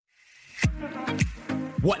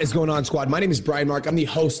What is going on, squad? My name is Brian Mark. I'm the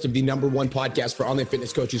host of the #1 podcast for online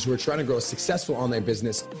fitness coaches who are trying to grow a successful online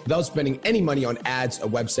business without spending any money on ads, a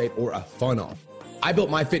website, or a funnel. I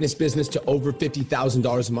built my fitness business to over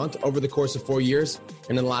 $50,000 a month over the course of 4 years.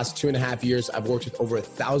 And in the last 2.5 years, I've worked with over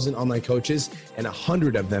 1,000 online coaches and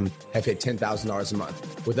 100 of them have hit $10,000 a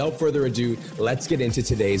month. Without further ado, let's get into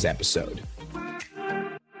today's episode.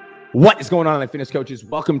 What is going on, online fitness coaches?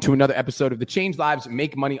 Welcome to another episode of the Change Lives,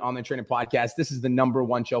 Make Money Online Training Podcast. This is the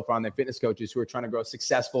 #1 show for online fitness coaches who are trying to grow a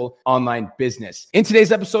successful online business. In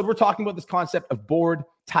today's episode, we're talking about this concept of bored,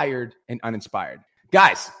 tired, and uninspired.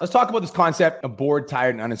 Guys, let's talk about this concept of bored,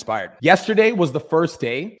 tired, and uninspired. Yesterday was the first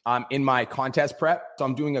day in my contest prep. So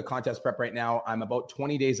I'm doing a contest prep right now. I'm about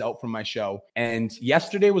 20 days out from my show. And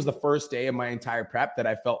yesterday was the first day of my entire prep that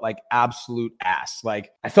I felt like absolute ass.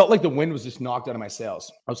 Like I felt like the wind was just knocked out of my sails.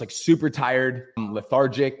 I was like super tired,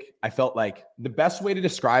 lethargic. I felt like the best way to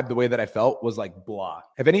describe the way that I felt was like blah.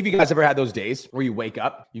 Have any of you guys ever had those days where you wake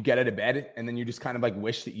up, you get out of bed, and then you just kind of like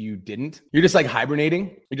wish that you didn't? You're just like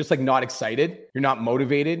hibernating. You're just like not excited. You're not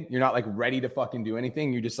motivated. You're not like ready to fucking do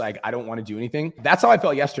anything. You're just like, I don't want to do anything. That's how I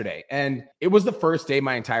felt yesterday. And it was the first day of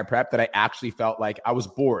my entire prep that I actually felt like I was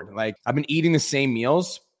bored. Like I've been eating the same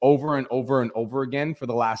meals over and over and over again for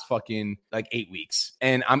the last fucking like 8 weeks.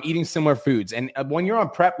 And I'm eating similar foods. And when you're on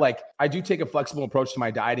prep, like I do take a flexible approach to my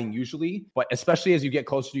dieting usually, but especially as you get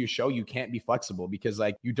closer to your show, you can't be flexible because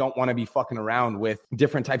like you don't want to be fucking around with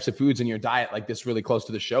different types of foods in your diet like this really close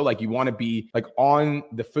to the show. Like you want to be like on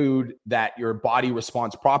the food that your body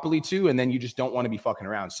responds properly to, and then you just don't want to be fucking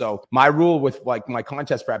around. So my rule with like my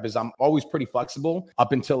contest prep is I'm always pretty flexible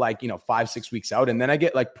up until like, 5-6 weeks out. And then I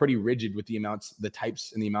get like pretty rigid with the amounts, the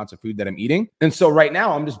types and the amounts of food that I'm eating. And so right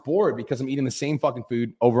now I'm just bored because I'm eating the same fucking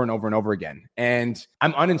food over and over and over again. And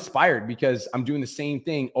I'm uninspired because I'm doing the same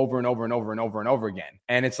thing over and over and over and over and over again.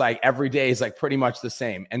 And it's like every day is like pretty much the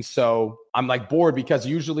same. And so I'm like bored because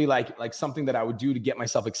usually like something that I would do to get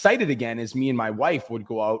myself excited again is me and my wife would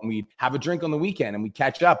go out and we'd have a drink on the weekend and we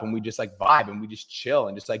catch up and we just like vibe and we just chill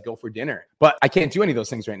and just like go for dinner. But I can't do any of those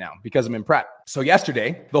things right now because I'm in prep. So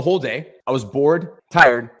yesterday, the whole day, I was bored,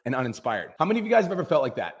 tired, and uninspired. How many of you guys have ever felt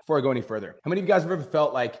like that? Before I go any further, how many of you guys have ever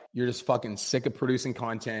felt like you're just fucking sick of producing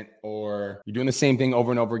content, or you're doing the same thing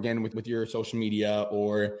over and over again with your social media,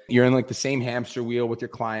 or you're in like the same hamster wheel with your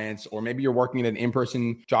clients, or maybe you're working at an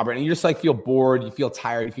in-person job right now and you just like feel bored, you feel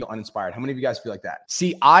tired, you feel uninspired? How many of you guys feel like that?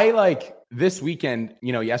 See, I like this weekend,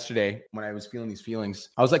 yesterday when I was feeling these feelings,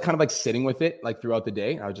 I was like kind of like sitting with it like throughout the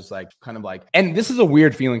day. I was just like kind of like, and this is a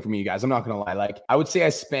weird feeling for me, you guys. I'm not going to lie. Like I would say I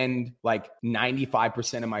spend like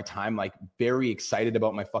 95% of my time like very excited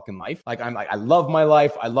about my fucking life. Like I'm like, I love my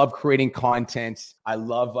life. I love creating content. I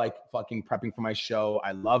love like fucking prepping for my show.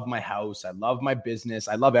 I love my house. I love my business.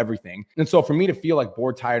 I love everything. And so for me to feel like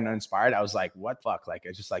bored, tired, and uninspired, I was like, what fuck? Like,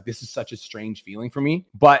 it's just like, this is such a strange feeling for me.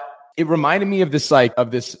 But it reminded me of this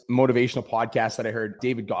motivational podcast that I heard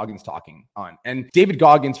David Goggins talking on. And David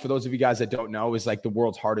Goggins, for those of you guys that don't know, is like the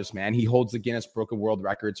world's hardest man. He holds the Guinness Book of World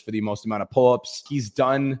Records for the most amount of pull-ups. He's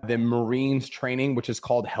done the Marines training, which is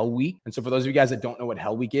called Hell Week. And so for those of you guys that don't know what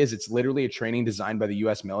Hell Week is, it's literally a training designed by the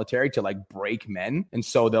US military to like break men. And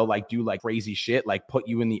so they'll like do like crazy shit, like put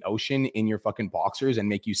you in the ocean in your fucking boxers and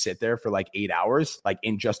make you sit there for like 8 hours, like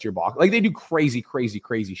in just your box. Like they do crazy, crazy,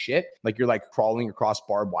 crazy shit. Like you're like crawling across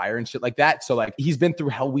barbed wire and shit like that. So like he's been through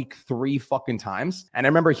Hell Week 3 fucking times. And I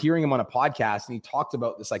remember hearing him on a podcast and he talked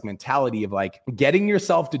about this like mentality of like getting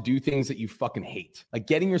yourself to do things that you fucking hate, like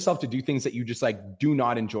getting yourself to do things that you just like do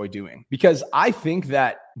not enjoy doing. Because I think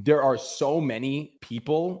that there are so many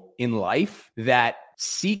people in life that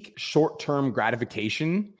seek short-term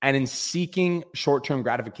gratification, and in seeking short-term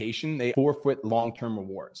gratification, they forfeit long-term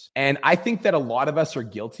rewards. And I think that a lot of us are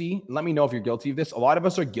guilty. Let me know if you're guilty of this. A lot of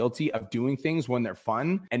us are guilty of doing things when they're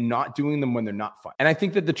fun and not doing them when they're not fun. And I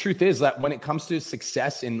think that the truth is that when it comes to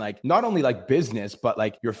success in like not only like business, but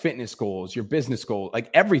like your fitness goals, your business goal, like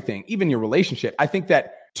everything, even your relationship, I think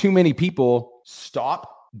that too many people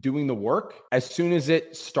stop doing the work as soon as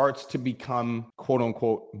it starts to become quote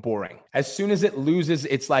unquote boring. As soon as it loses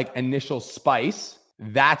its like initial spice,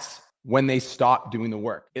 that's when they stop doing the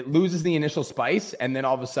work. It loses the initial spice and then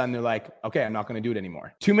all of a sudden they're like, okay, I'm not going to do it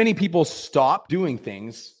anymore. Too many people stop doing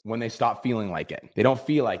things when they stop feeling like it. They don't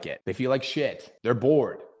feel like it. They feel like shit. They're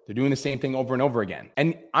bored. They're doing the same thing over and over again.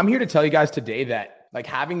 And I'm here to tell you guys today that like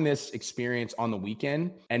having this experience on the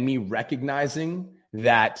weekend and me recognizing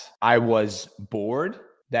that I was bored,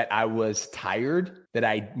 that I was tired, that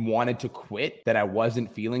I wanted to quit, that I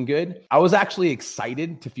wasn't feeling good. I was actually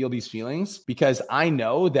excited to feel these feelings because I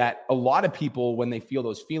know that a lot of people, when they feel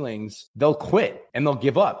those feelings, they'll quit and they'll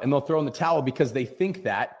give up and they'll throw in the towel because they think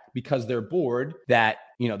that because they're bored, that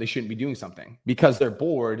they shouldn't be doing something because they're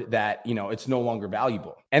bored that, it's no longer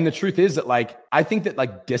valuable. And the truth is that I think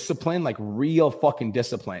that discipline, real fucking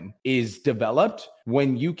discipline is developed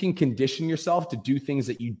when you can condition yourself to do things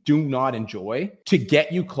that you do not enjoy to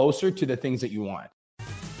get you closer to the things that you want.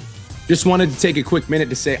 Just wanted to take a quick minute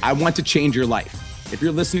to say, I want to change your life. If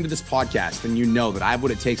you're listening to this podcast, then you know that I have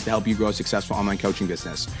what it takes to help you grow a successful online coaching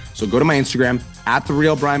business. So go to my Instagram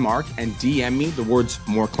 @TheRealBrianMark and DM me the words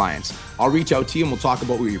more clients. I'll reach out to you and we'll talk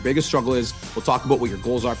about what your biggest struggle is. We'll talk about what your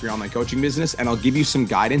goals are for your online coaching business, and I'll give you some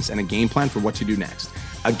guidance and a game plan for what to do next.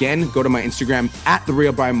 Again, go to my Instagram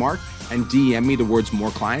 @TheRealBrianMark and DM me the words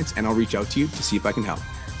more clients, and I'll reach out to you to see if I can help.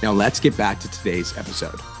 Now let's get back to today's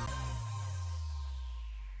episode.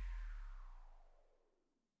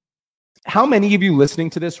 How many of you listening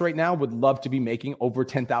to this right now would love to be making over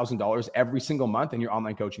 $10,000 every single month in your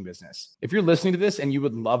online coaching business? If you're listening to this and you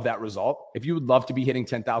would love that result, if you would love to be hitting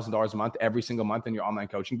 $10,000 a month every single month in your online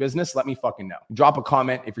coaching business, let me fucking know. Drop a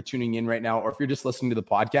comment if you're tuning in right now, or if you're just listening to the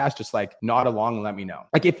podcast, just nod along and let me know.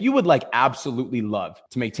 If you would absolutely love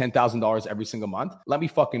to make $10,000 every single month, let me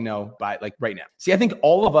fucking know by right now. See, I think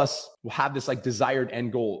all of us will have this desired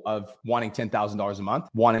end goal of wanting $10,000 a month,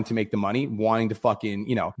 wanting to make the money, wanting to fucking,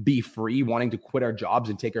 be free, wanting to quit our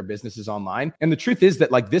jobs and take our businesses online. And the truth is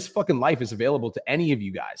that this fucking life is available to any of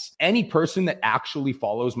you guys. Any person that actually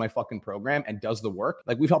follows my fucking program and does the work.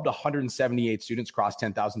 We've helped 178 students cross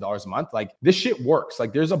 $10,000 a month. This shit works.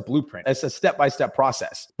 There's a blueprint. It's a step-by-step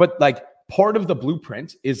process. But part of the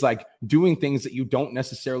blueprint is doing things that you don't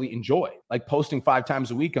necessarily enjoy, posting 5 times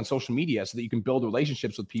a week on social media so that you can build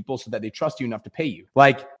relationships with people so that they trust you enough to pay you.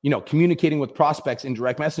 Communicating with prospects in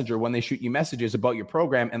direct messenger when they shoot you messages about your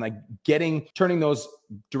program, and turning those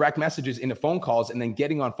direct messages into phone calls, and then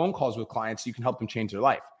getting on phone calls with clients so you can help them change their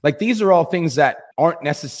life. These are all things that aren't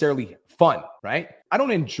necessarily fun, right? I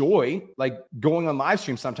don't enjoy going on live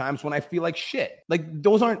streams sometimes when I feel like shit.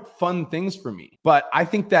 Those aren't fun things for me. But I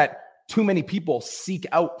think that too many people seek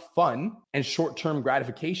out fun and short-term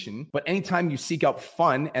gratification. But anytime you seek out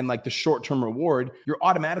fun and the short-term reward, you're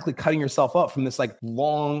automatically cutting yourself up from this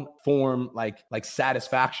long form,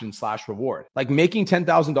 satisfaction / reward. Making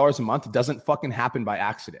 $10,000 a month doesn't fucking happen by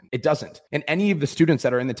accident. It doesn't. And any of the students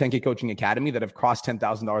that are in the 10K Coaching Academy that have crossed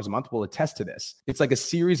 $10,000 a month will attest to this. It's a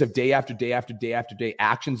series of day after day after day after day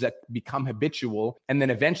actions that become habitual. And then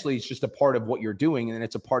eventually it's just a part of what you're doing. And then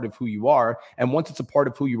it's a part of who you are. And once it's a part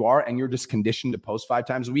of who you are and you're just conditioned to post 5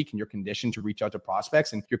 times a week, and you're conditioned to reach out to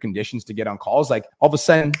prospects, and you're conditioned to get on calls, all of a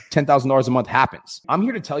sudden $10,000 a month happens. I'm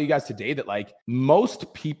here to tell you guys today that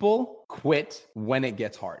most people quit when it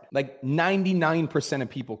gets hard. 99% of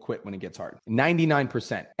people quit when it gets hard.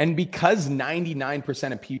 99%. And because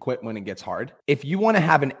 99% of people quit when it gets hard, if you want to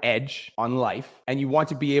have an edge on life and you want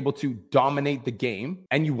to be able to dominate the game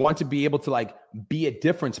and you want to be able to be a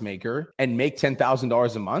difference maker and make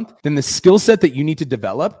 $10,000 a month, then the skill set that you need to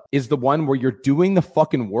develop is the one where you're doing the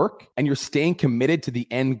fucking work and you're staying committed to the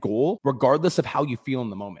end goal, regardless of how you feel in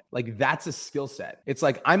the moment. That's a skill set. It's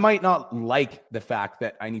I might not like the fact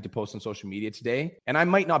that I need to post on social media today, and I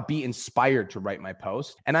might not be inspired to write my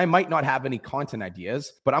post, and I might not have any content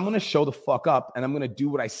ideas, but I'm going to show the fuck up and I'm going to do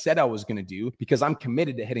what I said I was going to do because I'm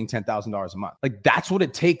committed to hitting $10,000 a month. That's what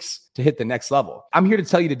it takes to hit the next level. I'm here to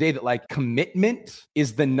tell you today that commitment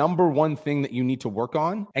is the number one thing that you need to work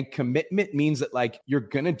on. And commitment means that you're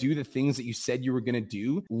going to do the things that you said you were going to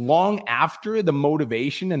do long after the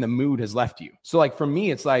motivation and the mood has left you. So for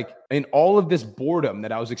me, it's in all of this boredom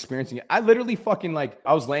that I was experiencing, I literally fucking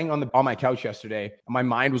I was laying on my couch yesterday and my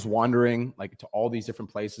mind was wandering to all these different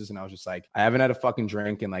places. And I was just I haven't had a fucking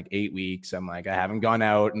drink in 8 weeks. I'm I haven't gone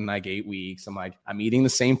out in 8 weeks. I'm eating the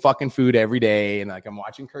same fucking food every day. And I'm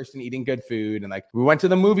watching Kirsten eating good food. And we went to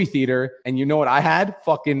the movie theater, and you know what I had?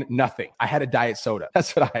 Fucking nothing. I had a diet soda.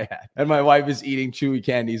 That's what I had. And my wife is eating chewy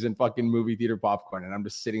candies and fucking movie theater popcorn. And I'm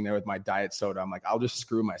just sitting there with my diet soda. I'm I'll just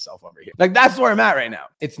screw myself over here. That's where I'm at right now.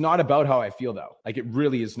 It's not about how I feel though. It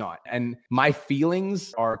really is not. And my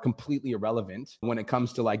feelings are completely irrelevant when it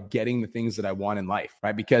comes to getting the things that I want in life,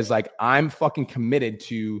 right? Because I'm fucking committed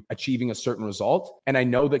to achieving a certain result. And I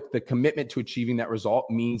know that the commitment to achieving that result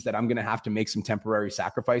means that I'm going to have to make some temporary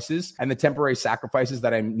sacrifices. And the temporary sacrifices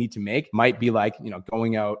that I need to make might be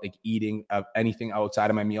going out, eating anything outside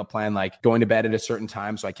of my meal plan, going to bed at a certain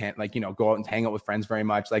time. So I can't go out and hang out with friends very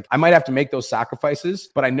much. I might have to make those sacrifices,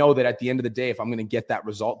 but I know that at the end of the day, if I'm going to get that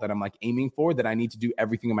result that I'm aiming for, that I need to do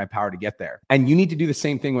everything in my power to get there. And you need to do the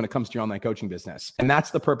same thing when it comes to your online coaching business. And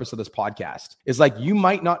that's the purpose of this podcast is you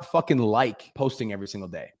might not fucking posting every single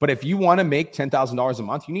day, but if you want to make $10,000 a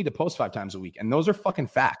month, you need to post 5 times a week. And those are fucking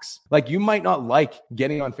facts. You might not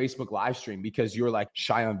getting on Facebook live stream because you're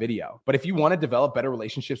shy on video. But if you you want to develop better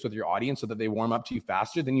relationships with your audience so that they warm up to you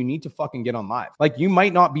faster, then you need to fucking get on live. Like, you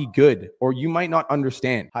might not be good, or you might not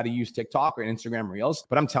understand how to use TikTok or Instagram Reels,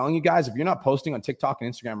 but I'm telling you guys, if you're not posting on TikTok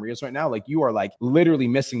and Instagram Reels right now, like, you are like literally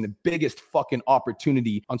missing the biggest fucking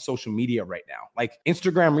opportunity on social media right now. Like,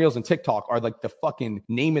 Instagram Reels and TikTok are like the fucking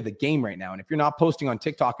name of the game right now. And if you're not posting on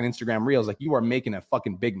TikTok and Instagram Reels, like, you are making a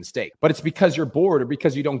fucking big mistake. But it's because you're bored, or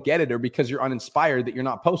because you don't get it, or because you're uninspired that you're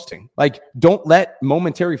not posting. Like, don't let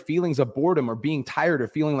momentary feelings of boredom or being tired or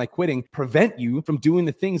feeling like quitting prevent you from doing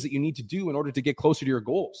the things that you need to do in order to get closer to your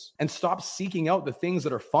goals. And stop seeking out the things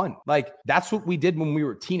that are fun. Like, that's what we did when we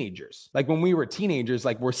were teenagers. Like, when we were teenagers,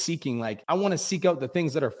 like, we're seeking, like, I want to seek out the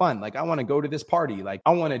things that are fun. Like, I want to go to this party. Like,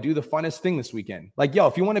 I want to do the funnest thing this weekend. Like, yo,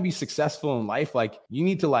 if you want to be successful in life, like, you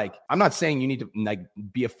need to, like, I'm not saying you need to like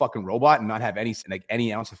be a fucking robot and not have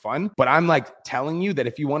any ounce of fun, but I'm like telling you that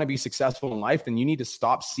if you want to be successful in life, then you need to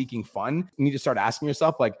stop seeking fun. You need to start asking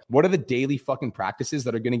yourself, like, what are the daily fucking practices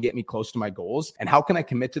that are going to get me close to my goals? And how can I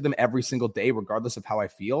commit to them every single day, regardless of how I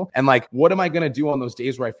feel? And like, what am I going to do on those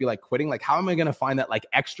days where I feel like quitting? Like, how am I going to find that like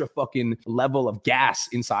extra fucking level of gas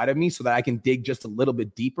inside of me so that I can dig just a little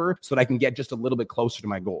bit deeper, so that I can get just a little bit closer to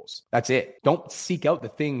my goals? That's it. Don't seek out the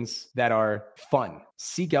things that are fun.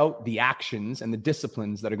 Seek out the actions and the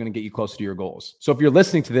disciplines that are going to get you closer to your goals. So if you're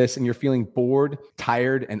listening to this and you're feeling bored,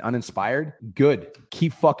 tired, and uninspired, good.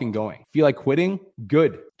 Keep fucking going. Feel like quitting?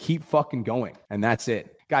 Good. Keep fucking going. And that's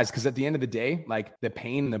it. Guys, because at the end of the day, like, the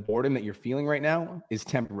pain and the boredom that you're feeling right now is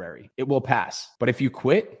temporary. It will pass. But if you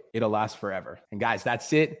quit, it'll last forever. And guys,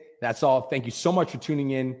 that's it. That's all. Thank you so much for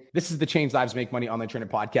tuning in. This is the Change Lives Make Money Online Trainer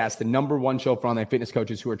Podcast, the #1 show for online fitness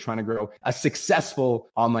coaches who are trying to grow a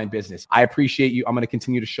successful online business. I appreciate you. I'm going to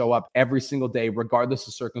continue to show up every single day, regardless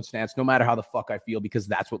of circumstance, no matter how the fuck I feel, because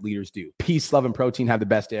that's what leaders do. Peace, love, and protein. Have the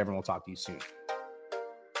best day, everyone. We'll talk to you soon.